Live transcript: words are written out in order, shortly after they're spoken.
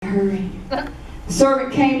hurry. The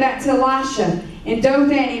servant came back to Elisha in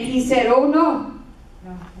Dothan, and he said, oh no.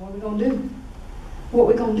 What are we going to do? What are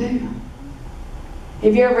we going to do?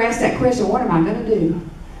 Have you ever asked that question, what am I going to do?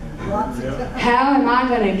 How am I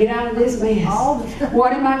going to get out of this mess?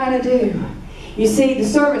 What am I going to do? You see, the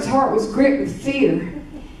servant's heart was gripped with fear,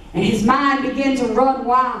 and his mind began to run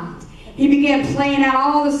wild. He began playing out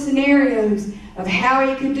all the scenarios of how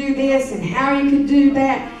he could do this and how he could do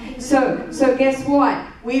that. So guess what?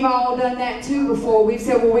 We've all done that too before. We've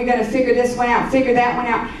said, well, we're going to figure this one out, figure that one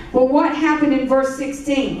out. Well, what happened in verse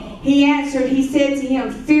 16? He answered, he said to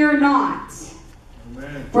him, fear not.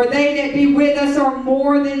 Amen. For they that be with us are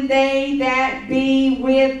more than they that be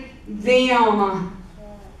with them.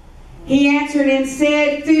 He answered and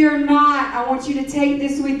said, fear not. I want you to take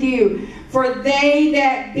this with you. For they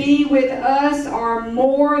that be with us are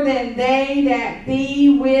more than they that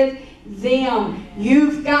be with them.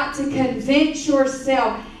 You've got to convince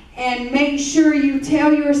yourself and make sure you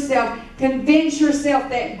tell yourself, convince yourself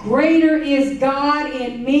that greater is God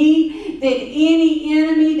in me than any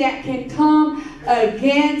enemy that can come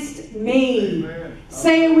against me. Amen.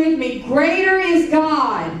 Say it with me. Greater is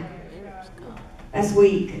God. That's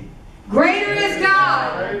weak. Greater is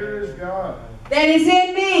God. Greater is God. That is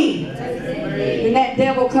in me than that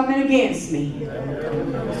devil coming against me.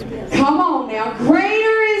 Come on now.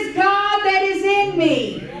 Greater is God that is in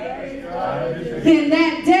me than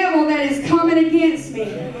that devil that is coming against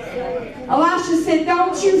me. Elisha said,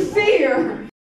 don't you fear.